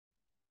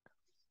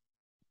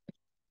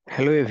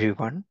Hello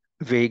everyone,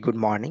 very good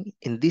morning.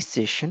 In this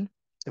session,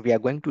 we are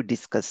going to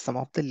discuss some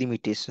of the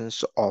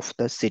limitations of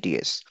the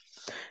CDS.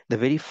 The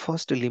very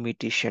first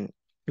limitation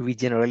we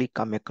generally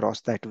come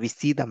across that we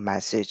see the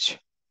message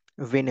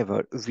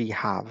whenever we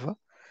have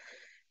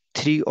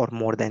three or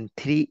more than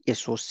three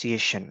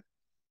association,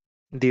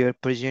 they are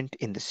present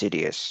in the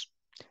CDS.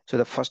 So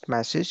the first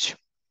message,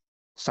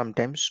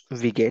 sometimes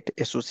we get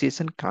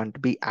association can't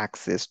be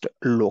accessed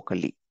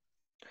locally.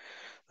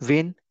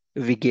 When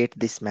we get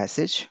this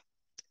message,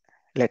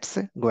 let's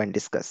go and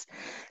discuss.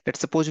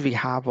 Let's suppose we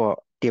have a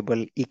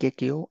table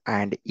EKQ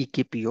and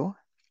EKPO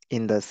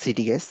in the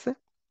CDS.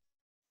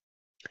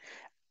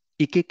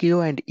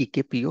 EKQ and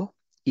EKPO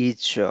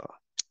is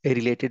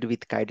related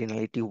with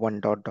cardinality one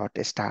dot dot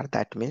star.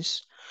 That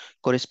means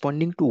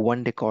corresponding to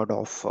one record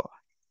of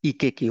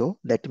EKQ.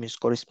 That means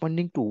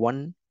corresponding to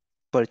one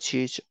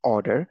purchase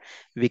order.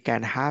 We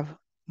can have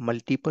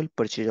multiple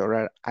purchase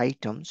order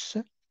items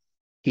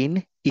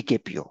in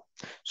EKPO.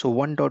 So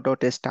one dot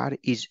dot star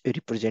is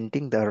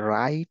representing the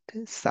right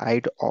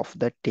side of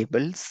the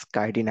table's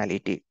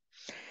cardinality.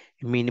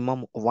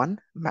 Minimum one,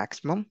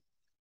 maximum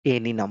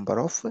any number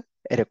of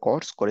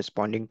records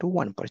corresponding to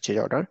one purchase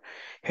order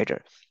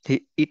header.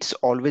 It's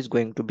always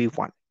going to be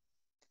one.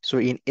 So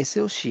in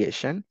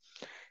association,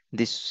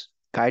 this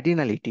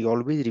cardinality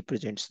always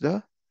represents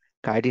the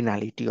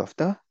cardinality of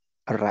the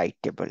right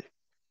table,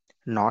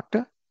 not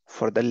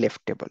for the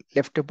left table.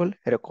 Left table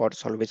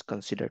records always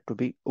considered to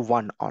be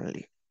one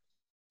only.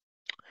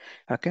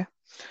 Okay,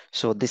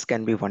 so this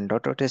can be one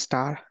dot dot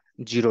star,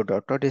 zero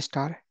dot dot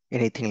star,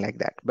 anything like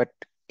that. But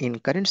in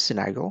current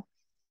scenario,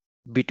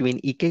 between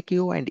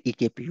EKQ and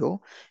EKPO,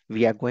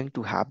 we are going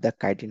to have the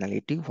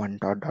cardinality one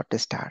dot dot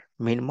star,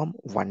 minimum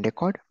one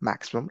record,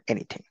 maximum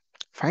anything.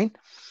 Fine.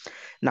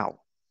 Now,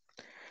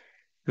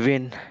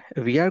 when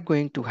we are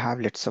going to have,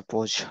 let's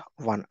suppose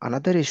one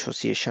another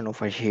association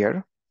over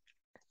here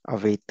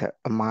with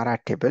Mara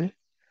table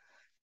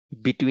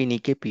between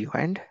EKPO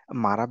and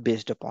Mara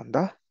based upon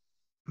the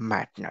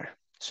Matner.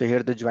 So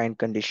here the joint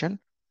condition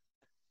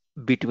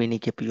between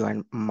EKPO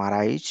and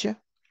Mara is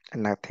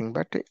nothing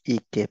but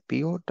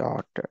EKPO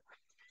dot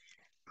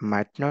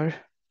Matner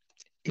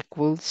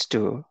equals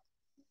to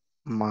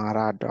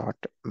Mara dot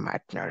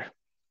Matner.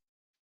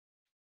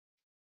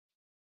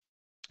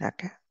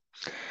 Okay,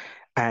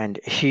 and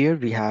here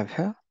we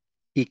have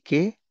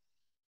EKKO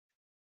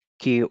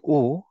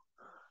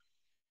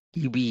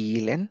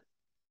EBELN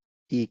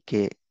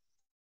EKKO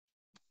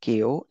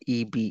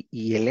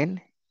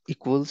EBELN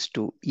equals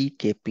to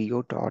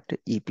EKPO dot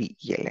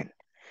EBELN.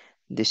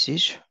 This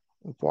is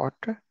what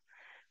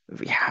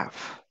we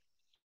have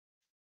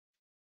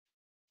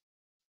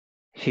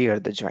here,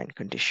 the joint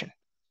condition.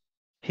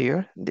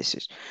 Here this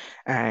is,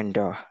 and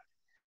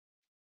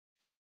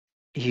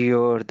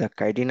here the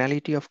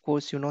cardinality, of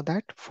course, you know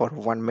that for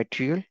one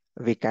material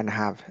we can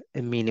have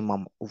a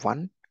minimum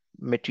one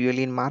material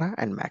in Mara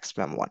and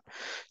maximum one.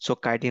 So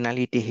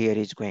cardinality here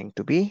is going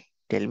to be,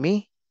 tell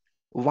me,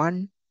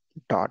 one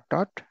dot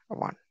dot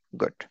one.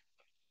 Good.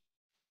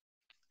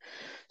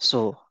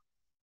 So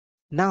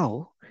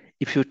now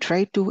if you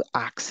try to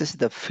access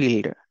the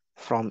field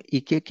from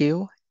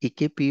EKKO,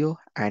 EKPO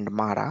and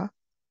Mara,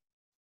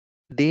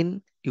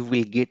 then you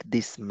will get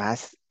this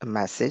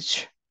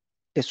message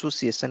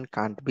association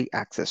can't be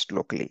accessed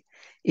locally.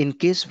 In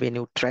case when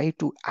you try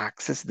to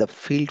access the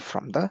field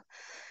from the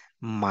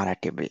Mara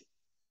table.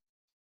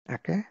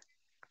 Okay.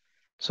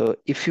 So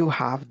if you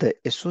have the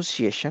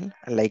association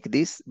like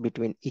this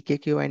between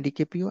EKQ and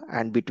EKPO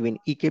and between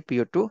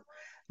EKPO to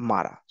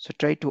Mara. So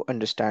try to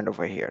understand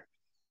over here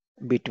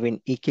between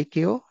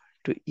EKKO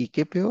to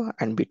EKPO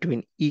and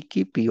between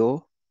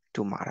EKPO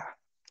to Mara,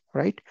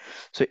 right?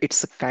 So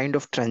it's a kind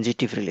of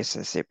transitive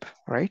relationship,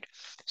 right?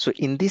 So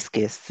in this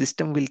case,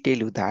 system will tell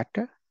you that.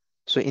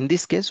 So in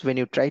this case, when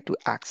you try to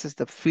access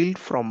the field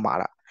from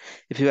Mara,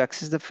 if you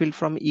access the field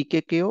from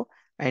EKKO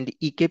and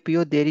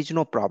EKPO, there is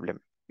no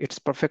problem. It's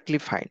perfectly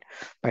fine.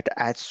 But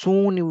as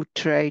soon you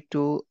try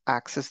to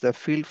access the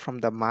field from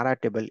the Mara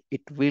table,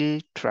 it will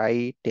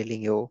try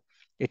telling you,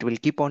 it will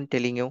keep on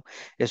telling you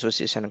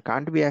association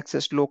can't be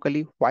accessed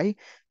locally. Why?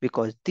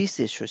 Because this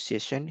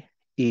association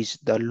is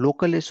the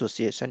local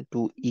association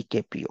to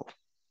EKPO.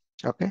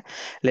 Okay,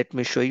 let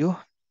me show you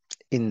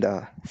in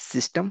the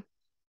system.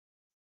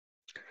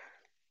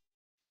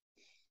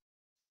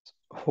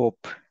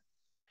 Hope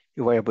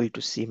you are able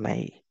to see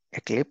my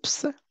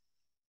Eclipse.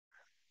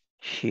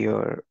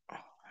 Here,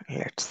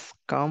 let's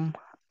come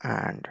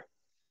and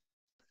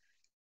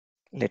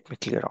let me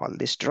clear all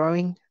this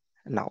drawing.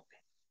 Now,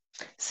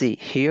 see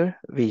here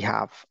we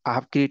have, I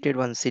have created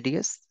one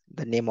CDS.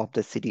 The name of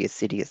the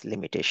CDS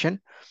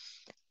limitation.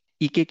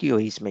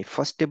 EKKO is my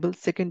first table,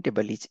 second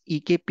table is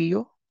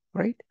EKPO,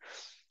 right?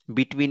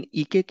 Between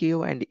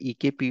EKKO and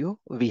EKPO,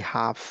 we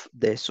have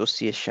the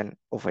association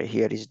over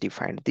here is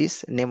defined.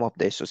 This name of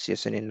the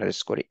association in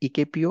underscore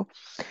EKPO.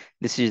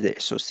 This is the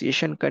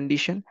association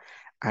condition.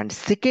 And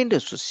second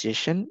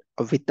association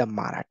with the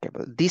Mara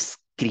table. This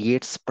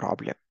creates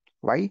problem.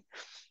 Why?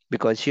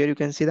 Because here you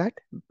can see that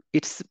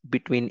it's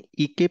between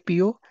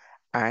EKPO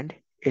and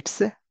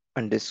it's a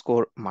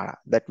underscore Mara.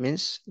 That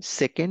means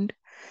second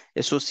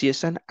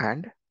association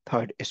and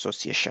third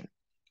association.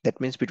 That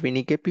means between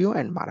EKPO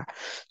and Mara.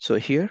 So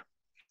here,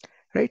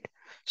 right?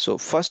 So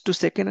first to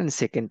second and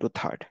second to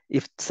third.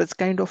 If such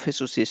kind of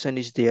association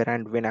is there,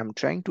 and when I'm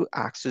trying to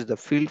access the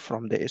field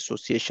from the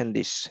association,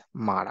 this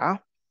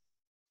Mara,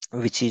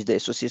 which is the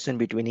association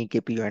between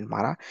EKPO and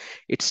Mara,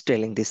 it's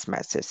telling this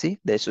message. See,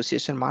 the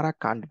association Mara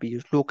can't be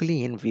used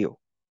locally in view,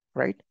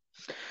 right?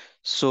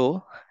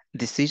 So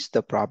this is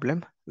the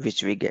problem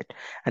which we get.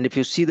 And if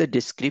you see the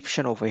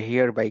description over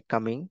here by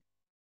coming,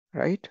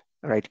 right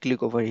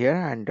click over here,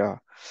 and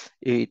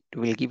it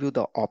will give you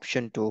the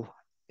option to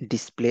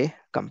display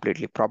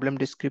completely problem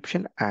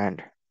description,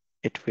 and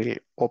it will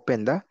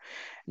open the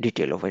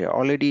detail over here.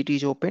 Already it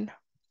is open,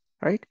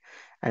 right?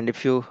 And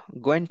if you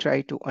go and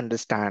try to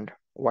understand,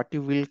 what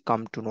you will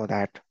come to know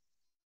that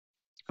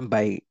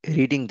by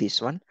reading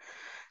this one,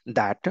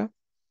 that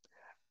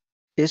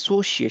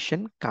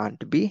association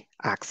can't be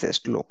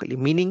accessed locally.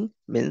 Meaning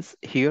means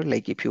here,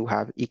 like if you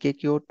have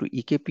EKKO to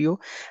EKPO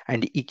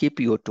and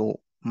EKPO to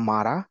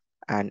Mara,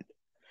 and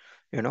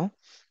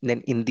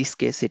then in this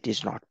case it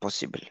is not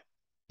possible.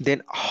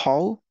 Then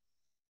how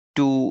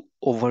to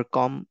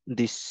overcome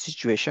this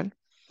situation?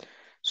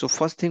 So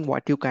first thing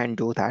what you can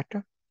do, that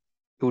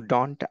you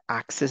don't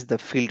access the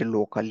field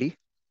locally,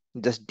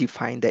 just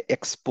define the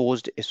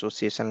exposed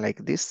association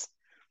like this.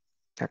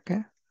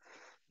 Okay,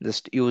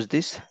 just use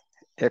this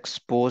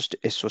exposed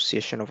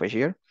association over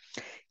here.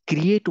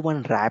 Create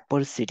one wrapper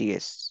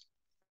CDS.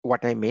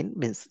 What I mean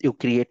means you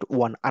create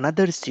one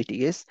another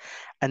CDS,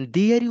 and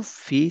there you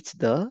fetch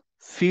the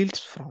fields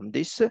from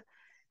this,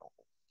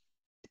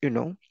 you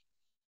know,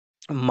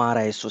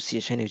 Mara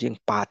association using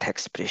path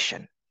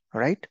expression,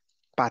 right?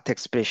 Path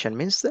expression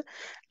means,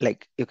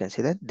 like you can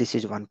see that this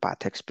is one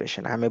path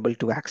expression. I'm able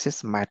to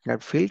access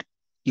MATLAB field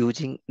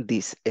using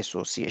this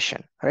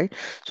association, right?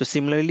 So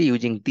similarly,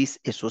 using this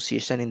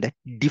association in the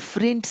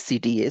different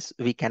CDS,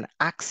 we can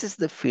access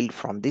the field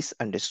from this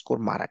underscore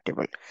Mara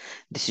table.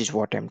 This is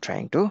what I'm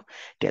trying to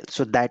tell.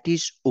 So that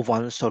is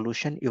one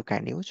solution you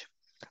can use.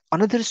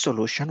 Another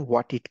solution,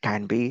 what it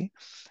can be,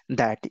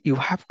 that you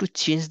have to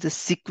change the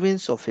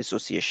sequence of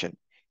association.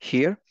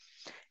 Here,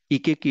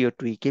 EKKO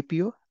to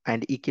EKPO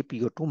and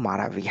EKPO to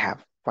Mara we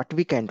have. What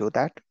we can do,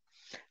 that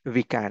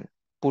we can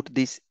put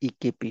this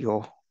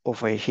EKPO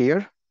over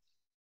here,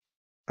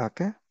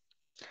 okay?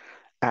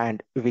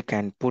 And we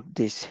can put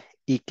this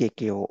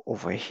EKKO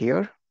over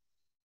here,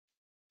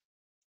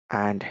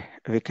 and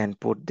we can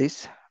put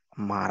this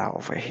Mara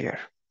over here,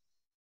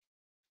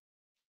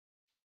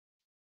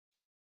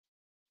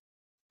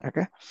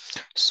 okay?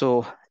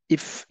 So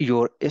if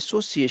your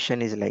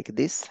association is like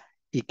this,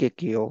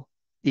 EKKO,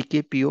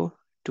 EKPO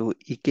to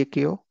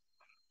EKKO,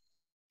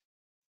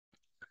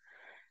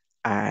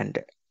 and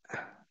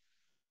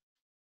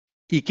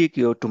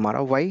EKKO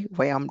tomorrow. Why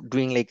I'm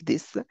doing like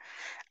this?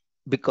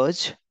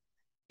 Because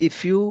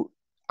if you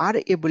are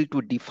able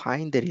to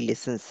define the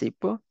relationship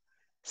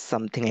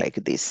something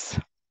like this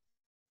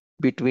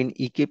between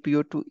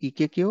EKPO to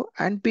EKKO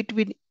and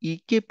between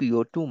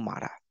EKPO to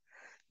Mara,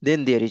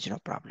 then there is no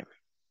problem.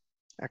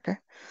 Okay.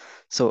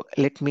 So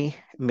let me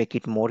make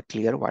it more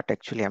clear what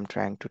actually I'm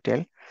trying to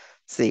tell.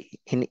 Say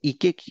in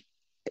EKK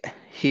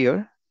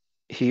here,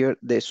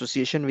 the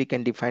association we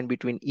can define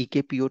between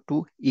EKPO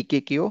to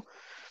EKKO,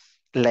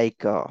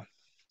 like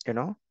you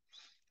know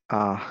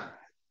uh,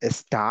 a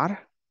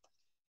star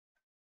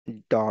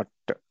dot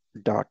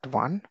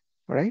one,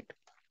 right?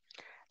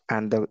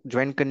 And the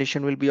joint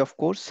condition will be, of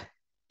course,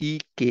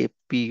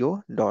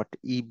 EKPO dot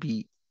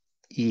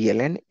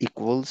EBELN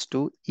equals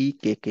to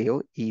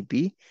EKKO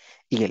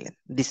EBELN.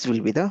 This will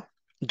be the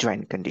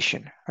joint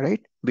condition, right?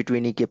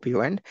 Between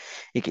EKPO and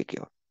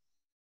EKKO.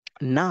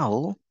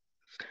 Now,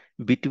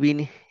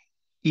 between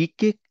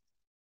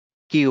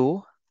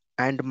EKKO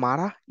and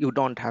Mara, you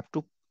don't have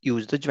to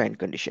use the joint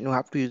condition. You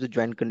have to use the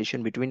joint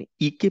condition between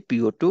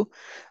EKPO to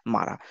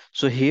Mara.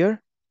 So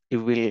here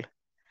you will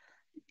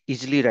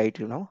easily write,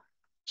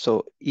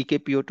 so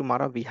EKPO to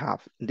Mara, we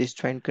have this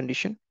joint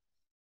condition,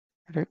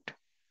 right?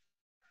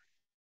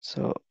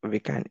 So we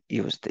can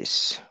use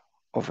this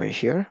over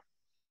here,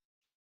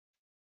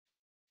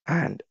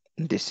 and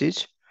this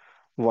is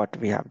what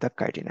we have the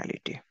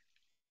cardinality,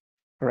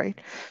 right?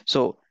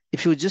 So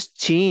if you just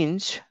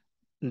change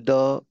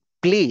the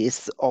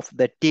place of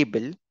the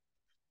table,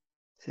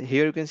 so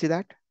here you can see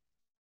that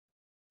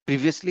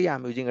previously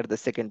I'm using at the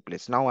second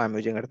place. Now I'm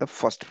using at the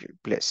first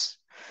place.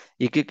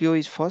 EKQ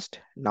is first.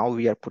 Now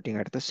we are putting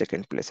at the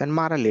second place, and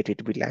Mara, let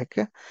it be like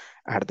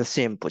at the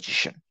same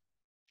position.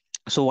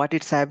 So what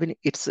it's having,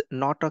 it's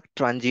not a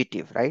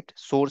transitive, right?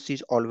 Source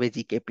is always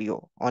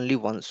EKPO, only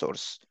one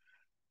source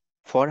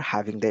for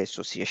having the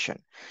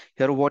association.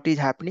 Here, what is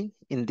happening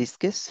in this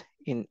case,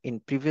 in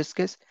previous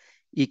case,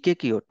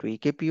 EKKO to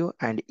EKPO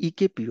and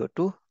EKPO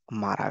to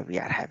Mara we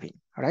are having,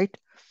 right?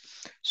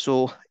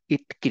 So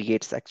it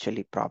creates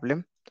actually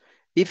problem.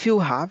 If you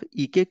have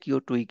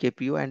EKKO to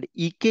EKPO and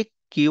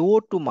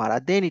EKKO to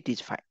Mara, then it is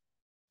fine.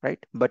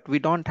 right? But we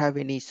don't have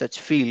any such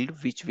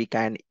field which we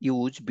can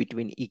use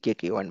between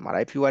EKKO and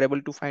MARA. If you are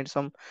able to find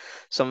some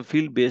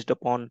field based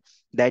upon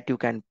that, you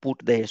can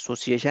put the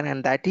association,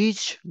 and that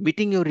is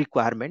meeting your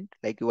requirement,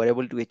 like you are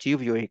able to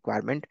achieve your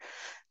requirement.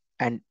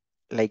 And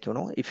like, you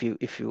know, if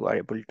you are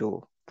able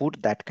to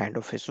put that kind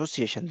of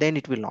association, then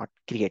it will not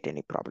create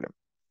any problem.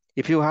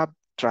 If you have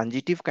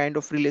transitive kind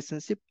of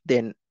relationship,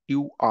 then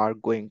you are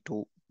going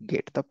to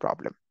get the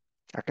problem.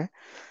 Okay,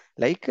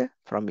 like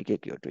from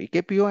EKKO to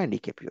EKPO and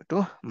EKPO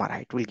to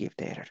MARA, it will give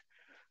the error,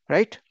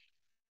 right?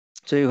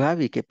 So you have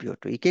EKPO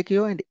to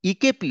EKKO and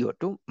EKPO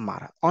to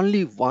MARA,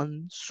 only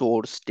one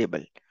source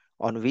table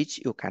on which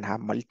you can have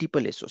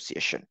multiple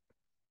association.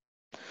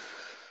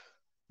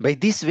 By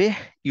this way,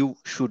 you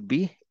should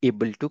be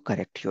able to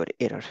correct your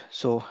error.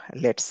 So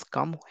let's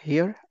come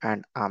here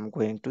and I'm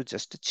going to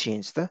just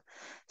change the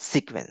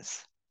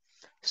sequence.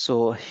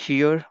 So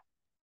here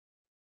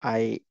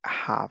I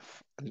have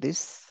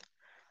this.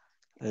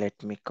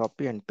 Let me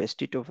copy and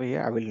paste it over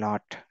here. I will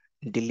not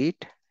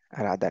delete,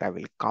 rather I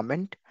will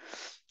comment.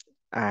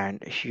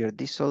 And here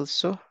this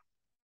also,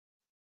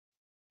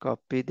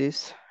 copy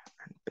this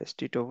and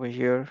paste it over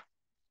here.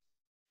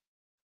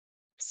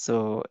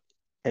 So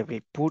I will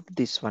put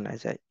this one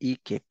as a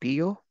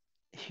EKPO.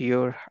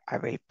 Here I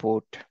will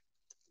put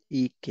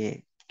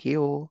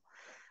EKKO,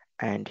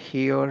 and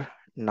here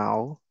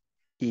now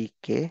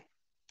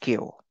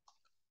EKKO.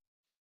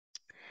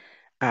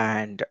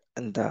 And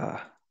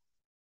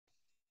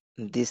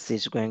this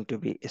is going to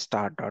be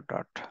star dot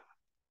dot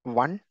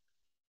one,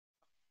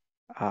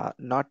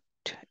 not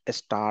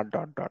star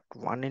dot dot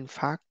one, in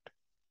fact.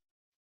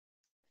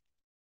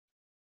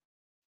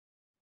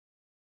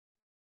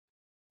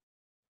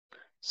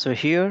 So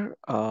here,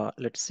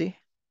 let's see.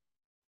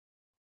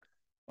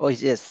 Oh,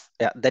 yes,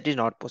 yeah, that is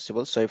not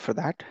possible. Sorry for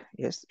that.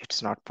 Yes,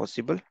 it's not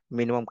possible.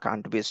 Minimum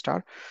can't be a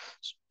star.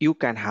 You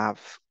can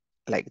have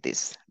like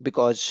this,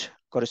 because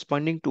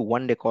corresponding to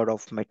one record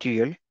of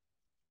material,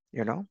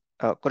 you know,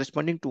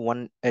 corresponding to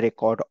one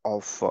record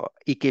of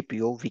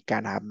EKPO, we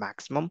can have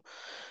maximum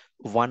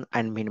one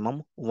and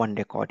minimum one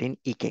record in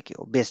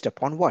EKKO based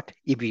upon what?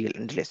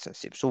 EBL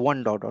relationship. So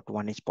one dot dot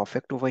one is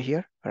perfect over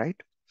here, right?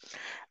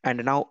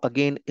 And now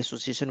again,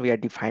 association we are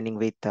defining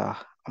with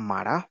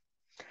MARA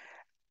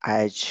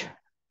as,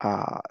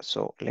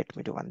 so let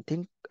me do one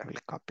thing. I will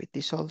copy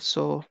this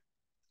also,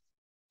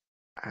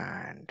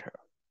 and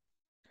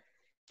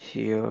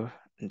here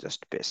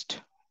just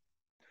paste.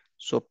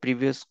 So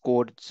previous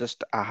code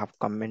just I have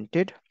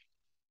commented,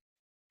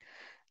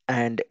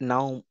 and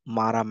now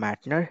MARA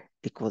Matner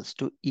equals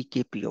to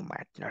EKPO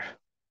Matner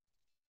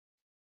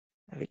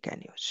we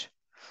can use.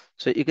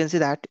 So you can see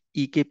that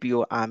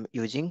EKPO I'm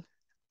using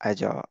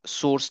as a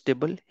source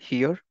table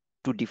here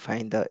to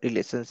define the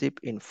relationship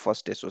in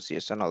first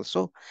association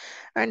also,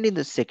 and in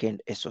the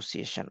second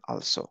association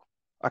also.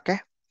 Okay,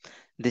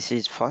 this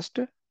is first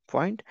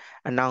point,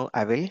 and now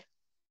I will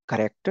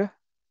correct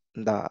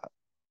the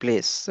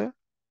place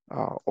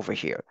over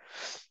here.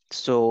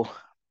 So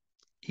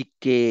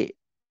EKPO,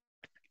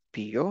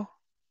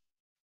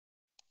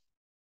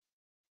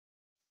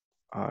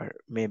 or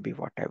maybe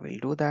what I will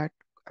do that,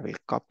 I will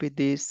copy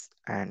this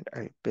and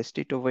I'll paste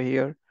it over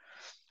here.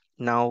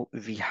 Now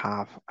we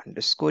have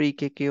underscore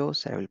EKKO,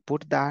 so I will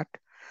put that,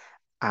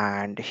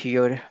 and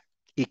here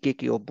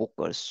EKKO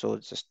bookers. So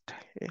just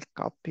I'll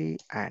copy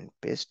and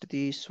paste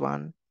this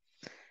one.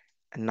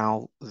 And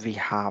now we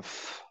have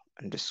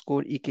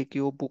underscore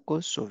EKKO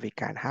bookers, so we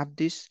can have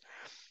this,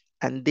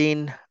 and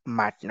then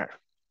Matner.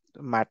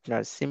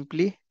 Matner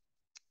simply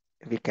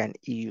we can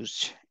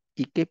use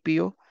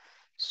EKPO.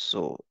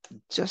 So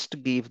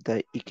just give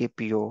the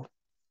EKPO,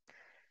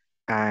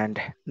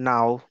 and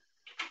now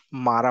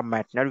Mara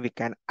Matner we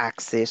can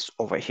access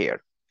over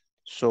here.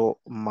 So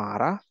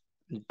Mara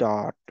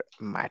dot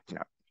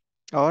Matner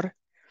or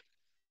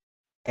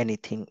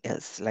anything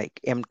else like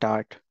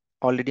mtart.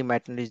 Already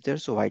Matner is there,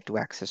 so why to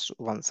access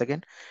once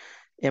again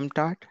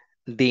mtart,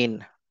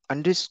 then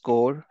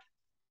underscore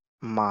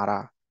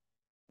Mara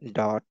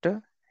dot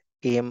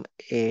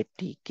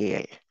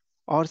matkl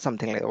or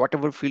something like that.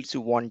 Whatever fields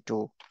you want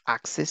to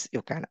access,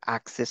 you can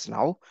access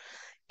now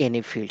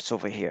any fields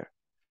over here.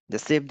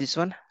 Just save this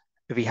one.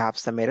 We have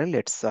some error.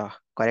 Let's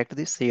correct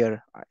this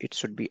here. It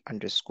should be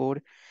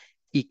underscore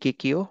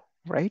EKKO,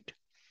 right?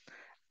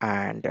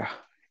 And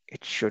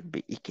it should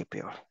be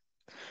EKPO.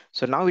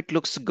 So now it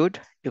looks good.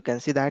 You can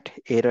see that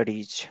error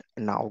is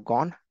now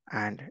gone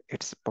and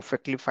it's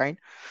perfectly fine.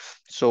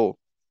 So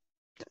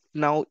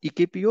now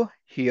EKPO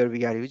here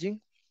we are using,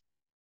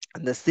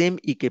 and the same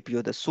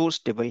EKPO, the source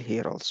table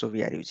here also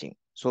we are using.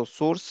 So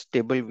source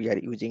table we are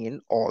using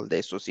in all the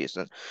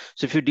associations.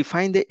 So if you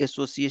define the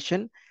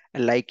association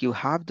like you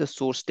have the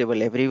source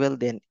table everywhere,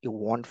 then you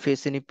won't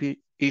face any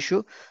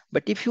issue.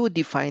 But if you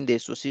define the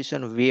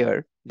association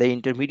where the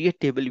intermediate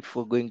table if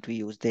you're going to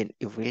use, then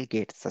you will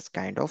get such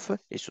kind of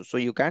issue. So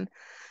you can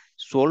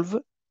solve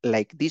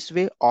like this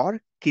way or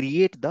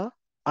create the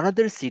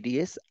another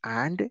CDS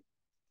and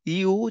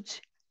use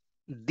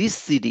this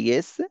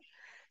CDS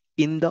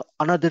in the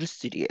another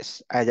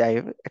CDS as I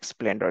have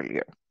explained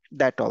earlier.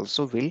 that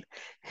also will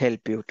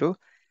help you to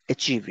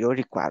achieve your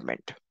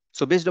requirement.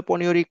 So based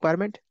upon your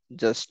requirement,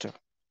 just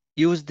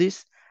use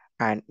this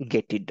and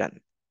get it done.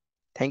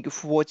 Thank you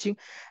for watching.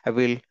 I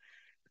will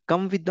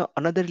come with the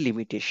another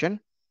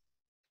limitation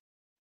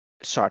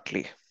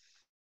shortly.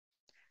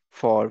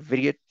 For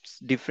various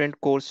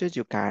different courses,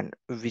 you can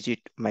visit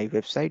my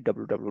website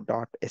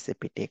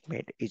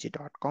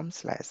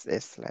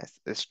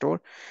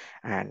www.saptechmadeeasy.com/s/store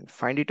and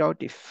find it out.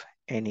 If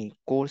any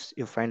course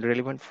you find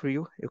relevant for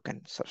you, you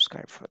can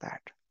subscribe for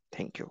that.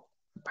 Thank you.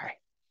 Bye.